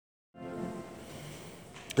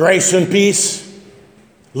Grace and peace,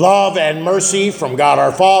 love and mercy from God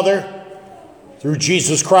our Father, through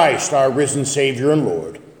Jesus Christ, our risen Savior and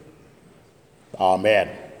Lord. Amen.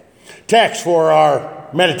 Text for our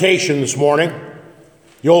meditation this morning,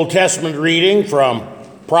 the Old Testament reading from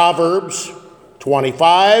Proverbs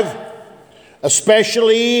 25,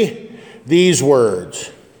 especially these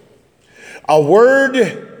words. A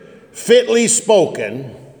word fitly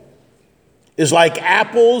spoken is like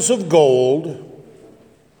apples of gold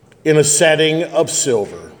in a setting of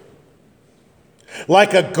silver.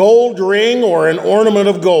 Like a gold ring or an ornament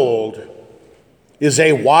of gold is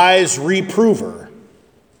a wise reprover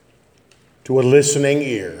to a listening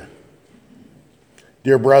ear.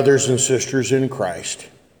 Dear brothers and sisters in Christ,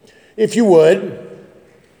 if you would,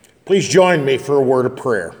 please join me for a word of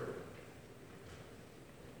prayer.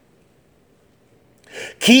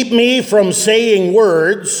 Keep me from saying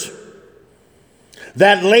words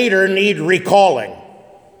that later need recalling.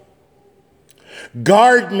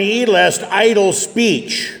 Guard me lest idle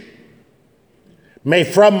speech may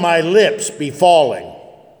from my lips be falling.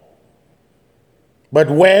 But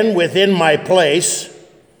when within my place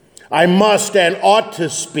I must and ought to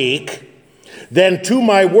speak, then to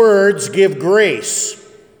my words give grace,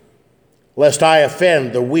 lest I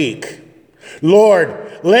offend the weak.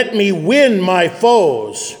 Lord, let me win my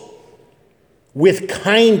foes with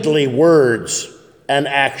kindly words and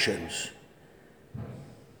actions.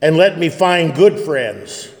 And let me find good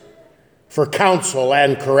friends for counsel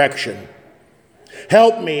and correction.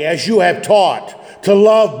 Help me, as you have taught, to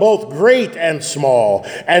love both great and small,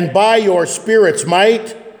 and by your Spirit's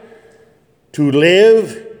might, to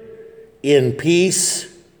live in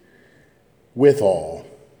peace with all.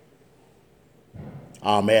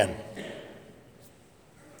 Amen.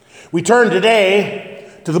 We turn today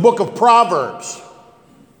to the book of Proverbs.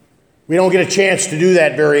 We don't get a chance to do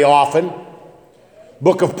that very often.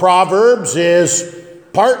 Book of Proverbs is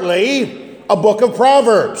partly a book of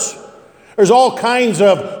Proverbs. There's all kinds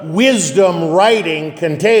of wisdom writing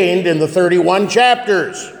contained in the 31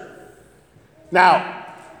 chapters.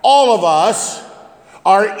 Now, all of us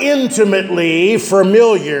are intimately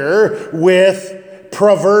familiar with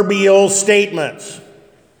proverbial statements.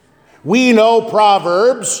 We know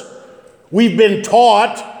Proverbs. We've been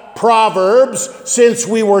taught Proverbs since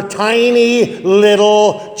we were tiny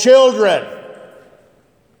little children.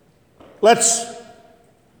 Let's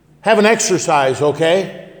have an exercise,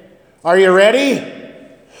 okay? Are you ready?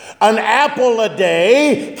 An apple a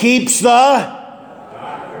day keeps the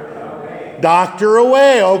doctor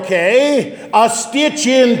away, okay? A stitch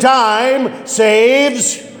in time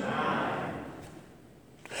saves.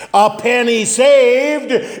 A penny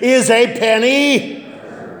saved is a penny.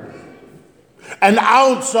 An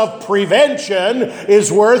ounce of prevention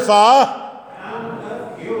is worth a pound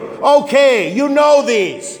of cure. Okay, you know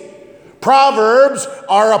these. Proverbs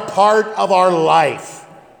are a part of our life.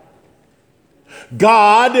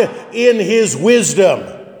 God, in his wisdom,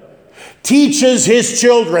 teaches his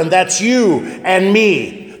children, that's you and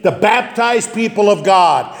me, the baptized people of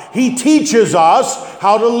God. He teaches us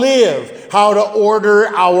how to live, how to order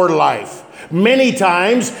our life. Many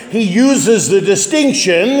times he uses the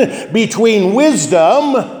distinction between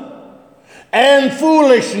wisdom and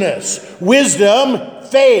foolishness. Wisdom,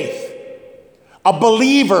 faith, a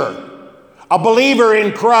believer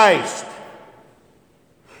in Christ.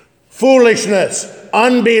 Foolishness,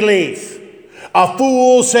 unbelief. A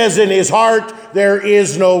fool says in his heart, there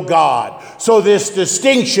is no God. So this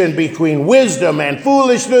distinction between wisdom and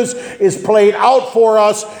foolishness is played out for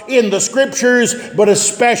us in the scriptures, but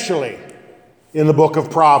especially in the book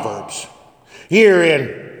of Proverbs. Here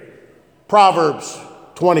in Proverbs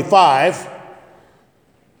 25,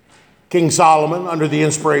 King Solomon, under the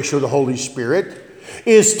inspiration of the Holy Spirit,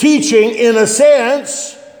 is teaching, in a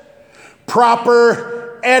sense,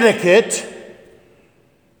 proper etiquette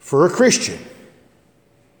for a Christian.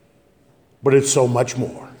 But it's so much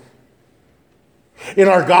more. In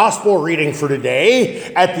our gospel reading for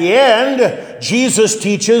today, at the end, Jesus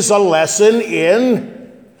teaches a lesson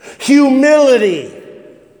in humility.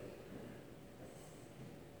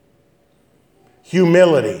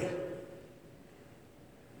 Humility.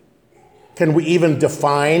 Can we even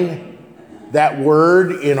define that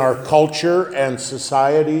word in our culture and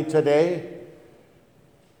society today?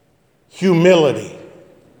 Humility.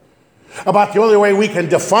 About the only way we can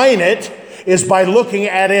define it is by looking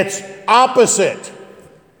at its opposite.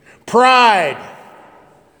 Pride.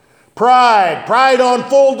 Pride on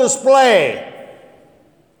full display.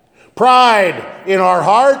 Pride in our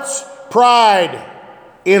hearts, pride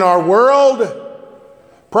in our world,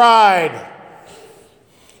 pride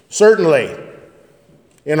certainly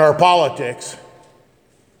in our politics.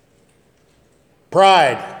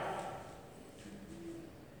 Pride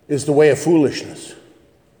is the way of foolishness.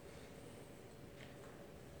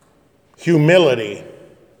 Humility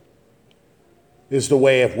is the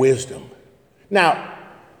way of wisdom. Now,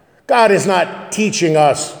 God is not teaching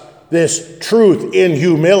us this truth in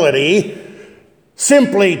humility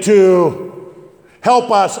simply to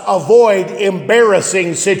help us avoid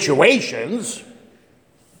embarrassing situations.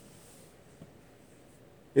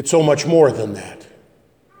 It's so much more than that.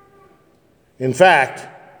 In fact,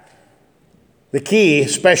 the key,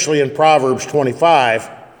 especially in Proverbs 25,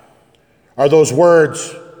 are those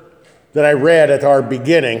words that I read at our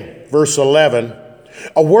beginning, verse 11.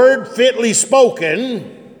 A word fitly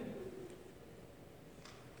spoken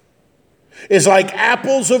is like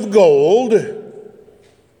apples of gold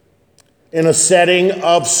in a setting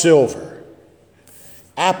of silver.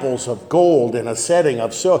 Apples of gold in a setting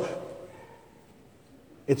of silver.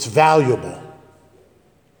 It's valuable.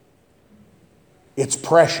 It's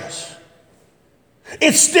precious.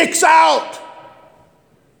 It sticks out.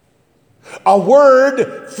 A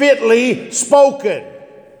word fitly spoken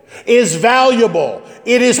is valuable.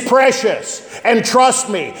 It is precious. And trust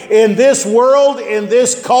me, in this world, in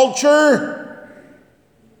this culture,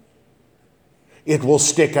 it will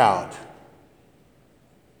stick out.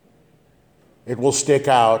 It will stick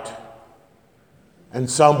out. And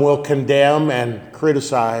some will condemn and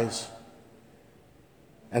criticize.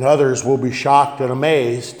 And others will be shocked and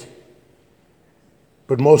amazed.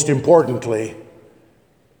 But most importantly,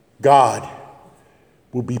 God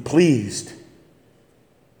will be pleased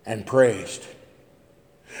and praised.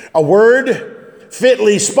 A word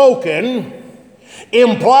fitly spoken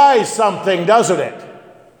implies something, doesn't it?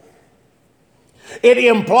 It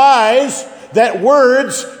implies that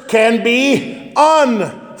words can be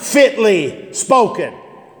unfitly spoken.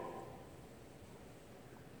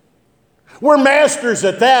 We're masters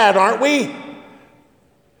at that, aren't we?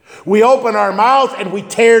 We open our mouth and we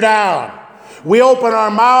tear down. We open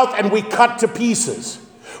our mouth and we cut to pieces.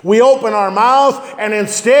 We open our mouth and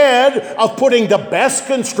instead of putting the best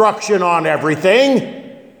construction on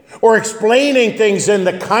everything or explaining things in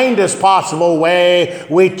the kindest possible way,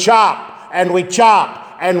 we chop and we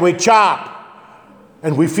chop and we chop.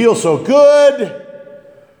 And we feel so good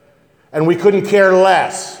and we couldn't care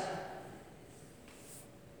less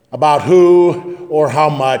about who or how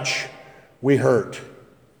much we hurt.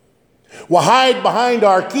 We'll hide behind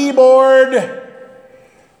our keyboard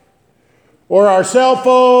or our cell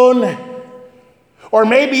phone or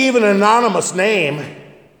maybe even an anonymous name,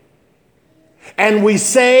 and we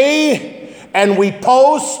say and we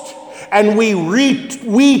post and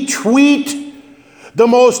we tweet the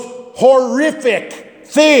most horrific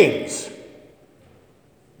things.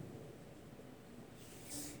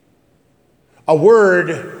 A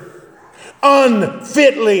word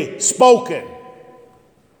unfitly spoken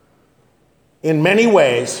in many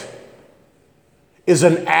ways is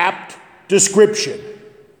an apt description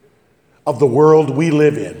of the world we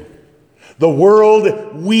live in, the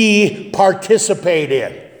world we participate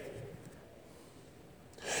in.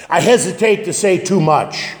 I hesitate to say too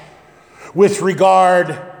much with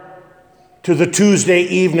regard to the Tuesday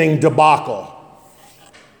evening debacle.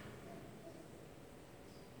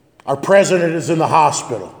 Our president is in the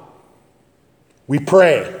hospital. We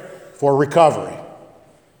pray for recovery.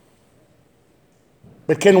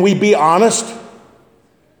 But can we be honest?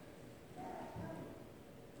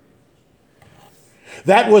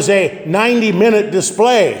 That was a 90-minute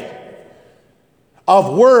display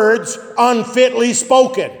of words unfitly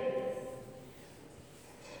spoken.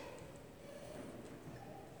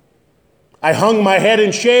 I hung my head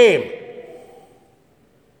in shame.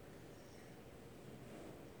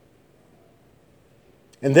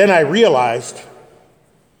 And then I realized,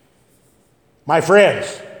 my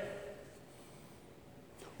friends,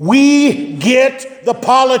 we get the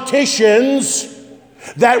politicians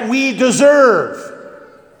that we deserve.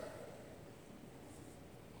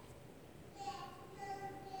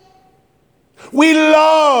 We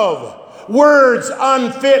love words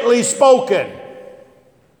unfitly spoken.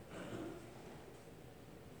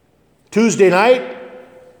 Tuesday night,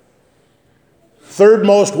 third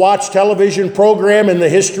most watched television program in the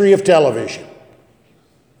history of television.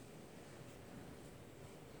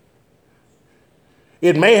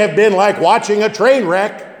 It may have been like watching a train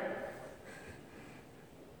wreck,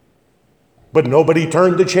 but nobody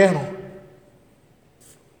turned the channel.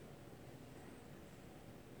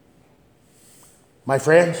 My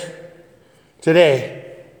friends,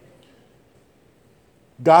 today,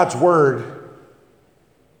 God's Word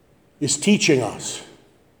is teaching us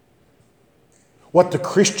what the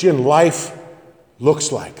Christian life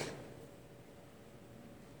looks like.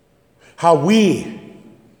 how we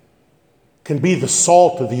can be the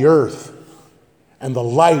salt of the earth and the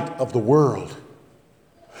light of the world.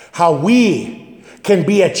 How we can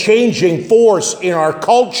be a changing force in our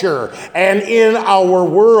culture and in our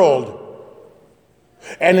world.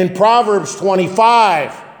 And in Proverbs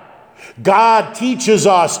 25, God teaches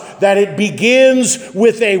us that it begins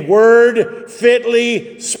with a word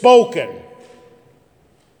fitly spoken.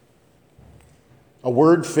 A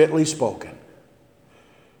word fitly spoken.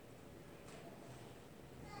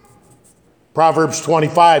 Proverbs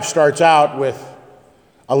 25 starts out with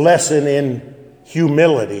a lesson in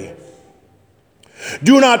humility.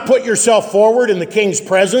 Do not put yourself forward in the king's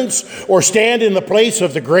presence or stand in the place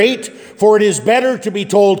of the great, for it is better to be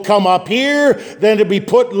told, "Come up here," than to be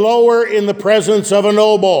put lower in the presence of a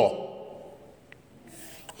noble.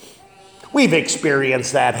 We've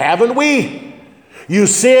experienced that, haven't we? You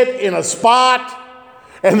sit in a spot,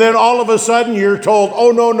 and then all of a sudden you're told,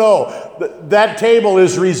 "Oh, no, that table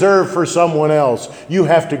is reserved for someone else. You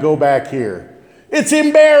have to go back here." It's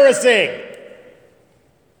embarrassing.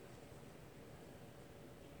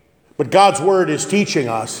 But God's word is teaching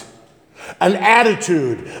us an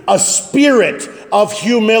attitude, a spirit of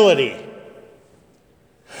humility.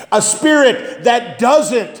 A spirit that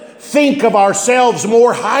doesn't think of ourselves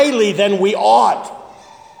more highly than we ought.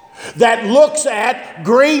 That looks at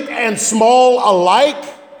great and small alike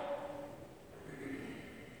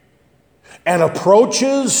and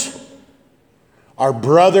approaches our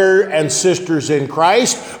brother and sisters in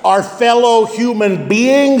Christ, our fellow human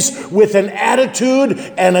beings, with an attitude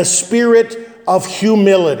and a spirit of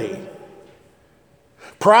humility.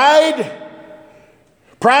 Pride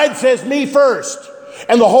says me first,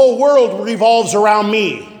 and the whole world revolves around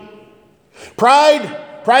me.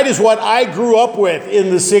 Pride is what I grew up with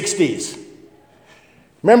in the 60s.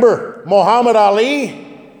 Remember Muhammad Ali?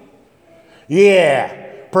 Yeah.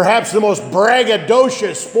 Perhaps the most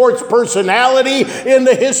braggadocious sports personality in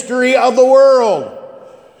the history of the world.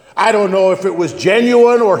 I don't know if it was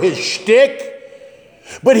genuine or his shtick,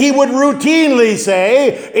 but he would routinely say,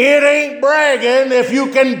 "It ain't bragging if you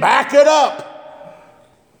can back it up."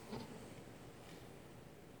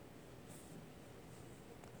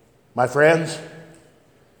 My friends,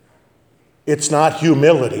 it's not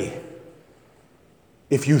humility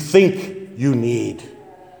if you think you need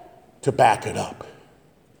to back it up.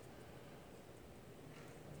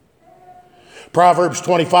 Proverbs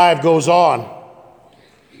 25 goes on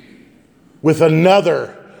with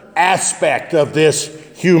another aspect of this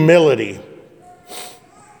humility.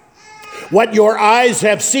 What your eyes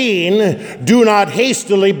have seen, do not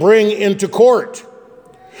hastily bring into court.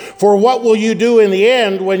 For what will you do in the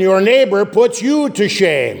end when your neighbor puts you to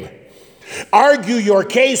shame? Argue your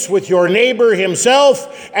case with your neighbor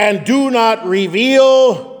himself, and do not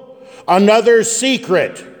reveal another's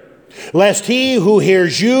secret, lest he who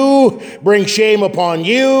hears you bring shame upon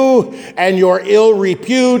you, and your ill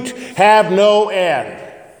repute have no end.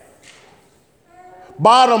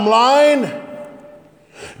 Bottom line,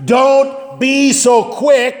 don't be so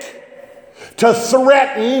quick to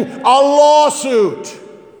threaten a lawsuit.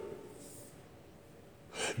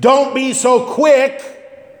 Don't be so quick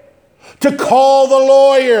to call the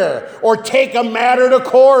lawyer or take a matter to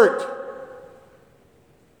court.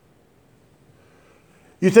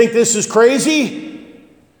 You think this is crazy?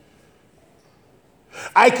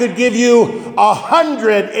 I could give you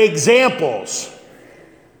 100 examples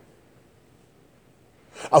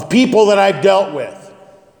of people that I've dealt with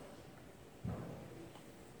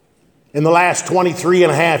in the last 23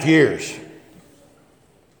 and a half years,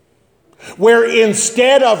 where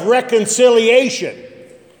instead of reconciliation,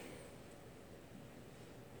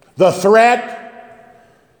 the threat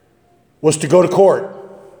was to go to court.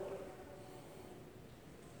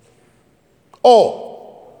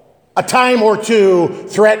 Oh, a time or two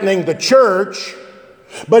threatening the church,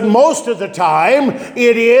 but most of the time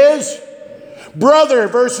it is brother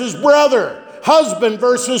versus brother, husband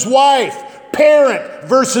versus wife, parent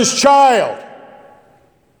versus child.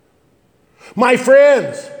 My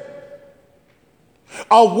friends,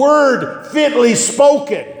 a word fitly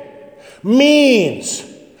spoken means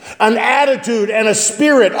an attitude and a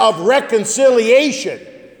spirit of reconciliation.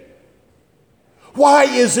 Why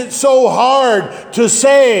is it so hard to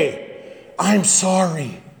say, "I'm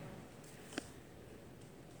sorry"?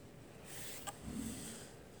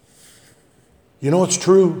 You know, it's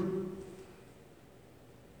true.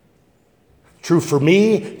 True for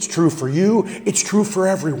me, it's true for you, it's true for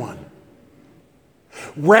everyone.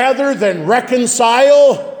 Rather than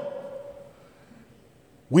reconcile,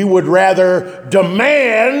 we would rather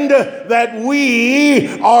demand that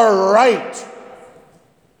we are right.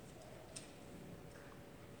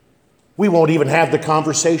 we won't even have the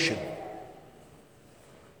conversation.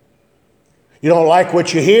 You don't like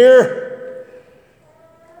what you hear?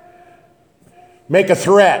 Make a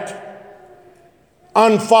threat.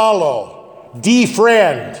 Unfollow.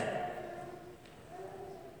 Defriend.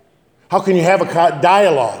 How can you have a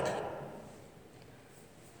dialogue?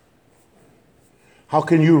 How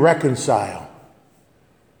can you reconcile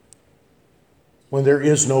when there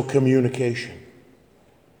is no communication?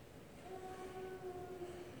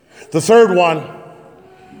 The third one,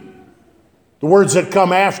 the words that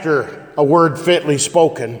come after a word fitly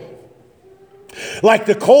spoken. Like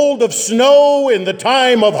the cold of snow in the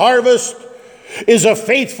time of harvest is a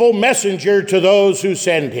faithful messenger to those who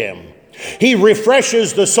send him. He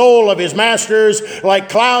refreshes the soul of his masters. Like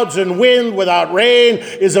clouds and wind without rain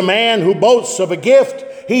is a man who boasts of a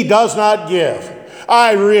gift he does not give.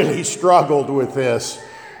 I really struggled with this.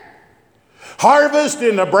 Harvest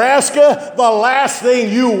in Nebraska, the last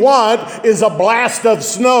thing you want is a blast of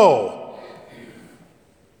snow.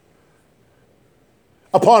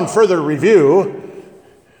 Upon further review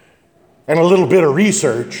and a little bit of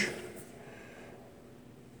research,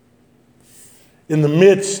 in the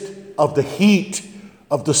midst of the heat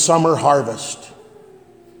of the summer harvest,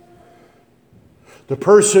 the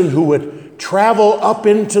person who would travel up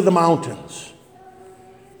into the mountains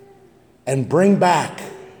and bring back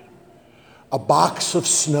a box of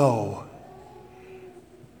snow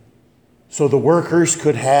so the workers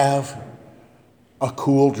could have a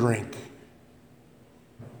cool drink.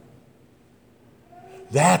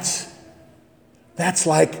 That's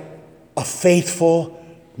like a faithful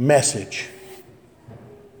message.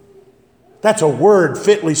 That's a word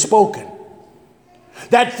fitly spoken.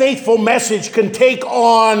 That faithful message can take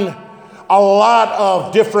on a lot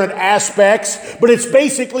of different aspects, but it's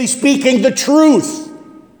basically speaking the truth.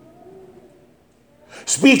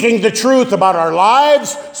 Speaking the truth about our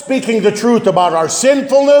lives, speaking the truth about our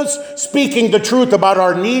sinfulness, speaking the truth about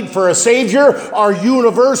our need for a Savior, our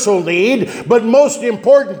universal need, but most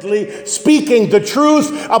importantly, speaking the truth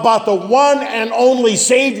about the one and only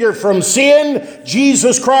Savior from sin,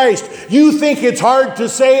 Jesus Christ. You think it's hard to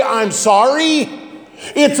say, I'm sorry?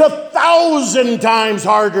 It's 1,000 times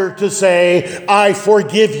harder to say, I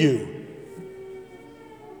forgive you.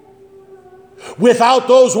 Without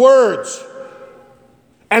those words,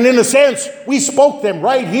 and in a sense, we spoke them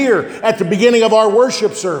right here at the beginning of our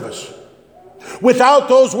worship service. Without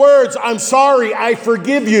those words, I'm sorry, I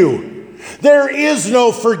forgive you, there is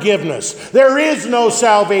no forgiveness. There is no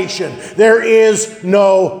salvation. There is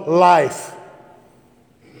no life.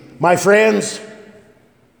 My friends,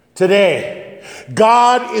 today,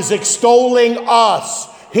 God is extolling us,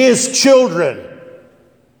 His children,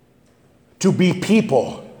 to be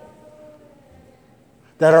people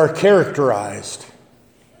that are characterized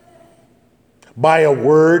by a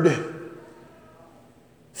word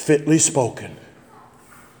fitly spoken.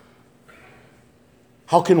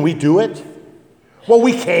 How can we do it? Well,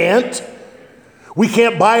 we can't. We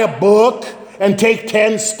can't buy a book and take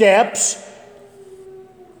 10 steps.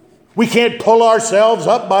 We can't pull ourselves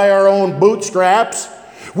up by our own bootstraps.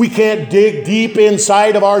 We can't dig deep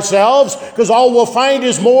inside of ourselves, because all we'll find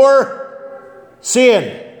is more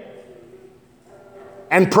sin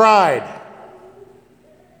and pride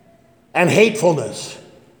and hatefulness.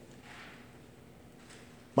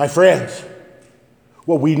 My friends,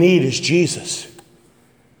 what we need is Jesus.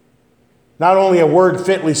 Not only a word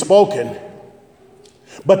fitly spoken,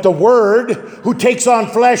 but the Word who takes on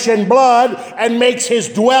flesh and blood and makes His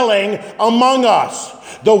dwelling among us.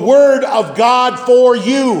 The Word of God for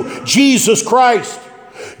you, Jesus Christ.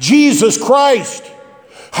 Jesus Christ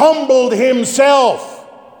humbled Himself,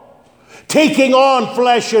 taking on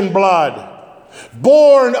flesh and blood.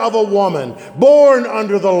 Born of a woman, born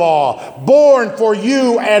under the law, born for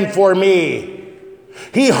you and for me.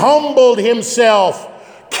 He humbled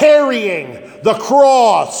Himself, carrying the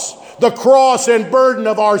cross and burden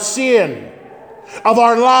of our sin, of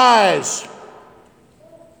our lies,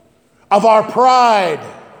 of our pride,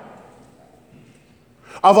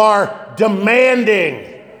 of our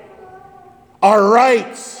demanding our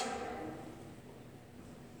rights,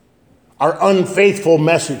 our unfaithful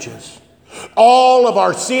messages. All of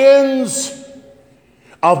our sins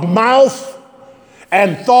of mouth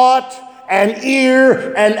and thought and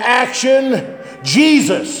ear and action,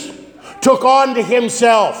 Jesus took on to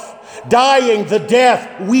Himself, dying the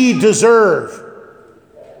death we deserve.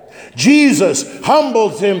 Jesus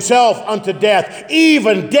humbled Himself unto death,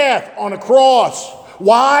 even death on a cross.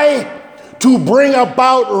 Why? To bring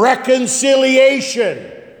about reconciliation.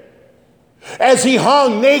 As He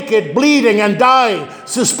hung naked, bleeding, and dying,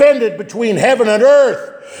 suspended between heaven and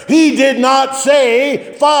earth, He did not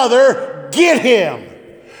say, Father, get him,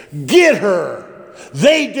 get her.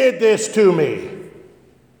 They did this to me.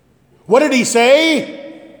 What did he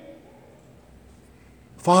say?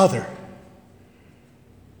 Father,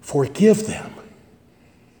 forgive them,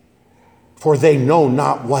 for they know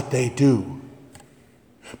not what they do.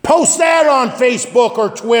 Post that on Facebook or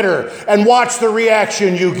Twitter and watch the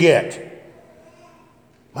reaction you get.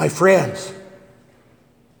 My friends,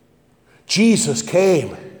 Jesus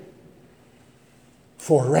came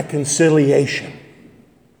for reconciliation,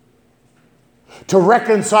 to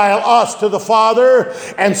reconcile us to the Father,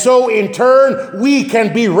 and so in turn we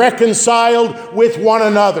can be reconciled with one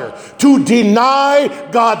another. To deny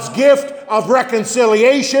God's gift of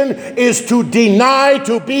reconciliation is to deny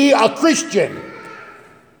to be a Christian.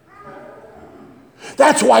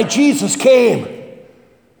 That's why Jesus came.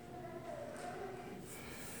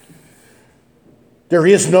 There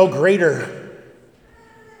is no greater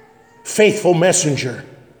faithful messenger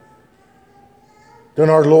than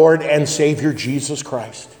our Lord and Savior Jesus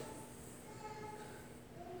Christ.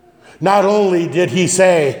 Not only did he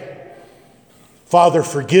say, Father,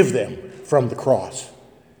 forgive them from the cross,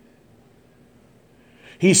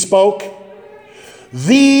 he spoke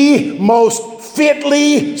the most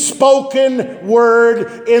fitly spoken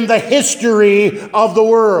word in the history of the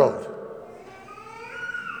world.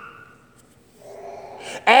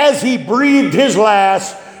 As he breathed his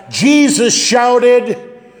last, Jesus shouted,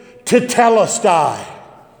 Tetelestai.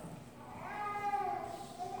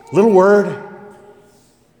 Little word.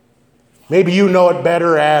 Maybe you know it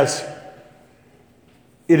better as,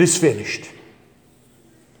 it is finished.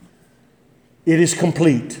 It is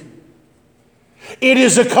complete. It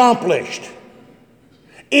is accomplished.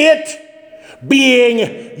 It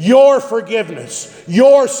being your forgiveness,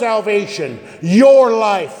 your salvation, your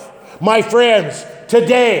life. My friends,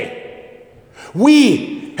 today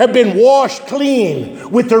we have been washed clean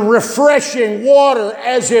with the refreshing water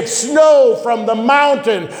as if snow from the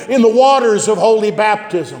mountain in the waters of holy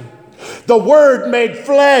baptism. The Word made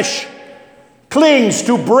flesh clings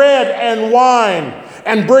to bread and wine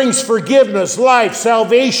and brings forgiveness, life,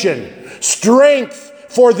 salvation, strength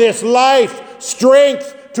for this life,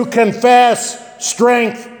 strength to confess,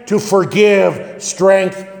 strength to forgive,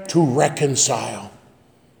 strength to reconcile.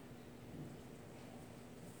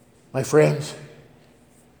 My friends,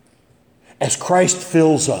 as Christ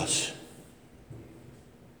fills us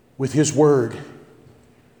with his word,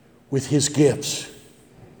 with his gifts,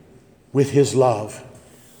 with his love,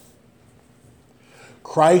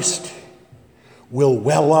 Christ will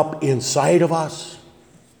well up inside of us,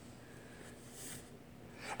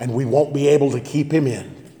 and we won't be able to keep him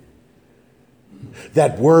in.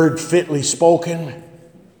 That word fitly spoken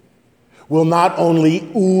will not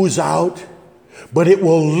only ooze out, but it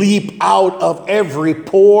will leap out of every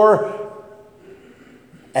pore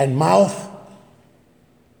and mouth.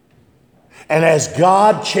 And as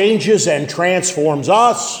God changes and transforms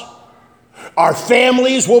us, our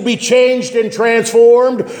families will be changed and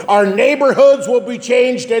transformed. Our neighborhoods will be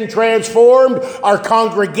changed and transformed. Our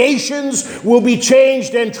congregations will be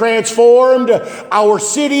changed and transformed. Our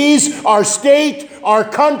cities, our state, our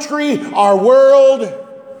country, our world.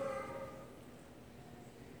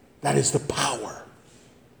 That is the power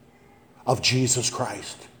of Jesus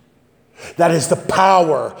Christ. That is the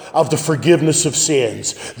power of the forgiveness of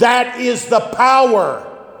sins. That is the power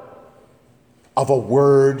of a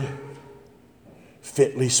word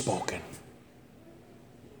fitly spoken.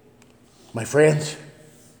 My friends,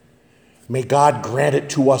 may God grant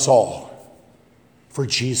it to us all for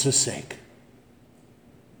Jesus' sake.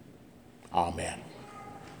 Amen.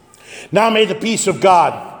 Now may the peace of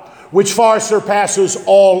God, which far surpasses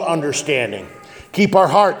all understanding, keep our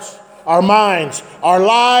hearts, our minds, our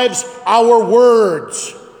lives, our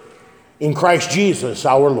words in Christ Jesus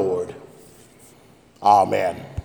our Lord. Amen.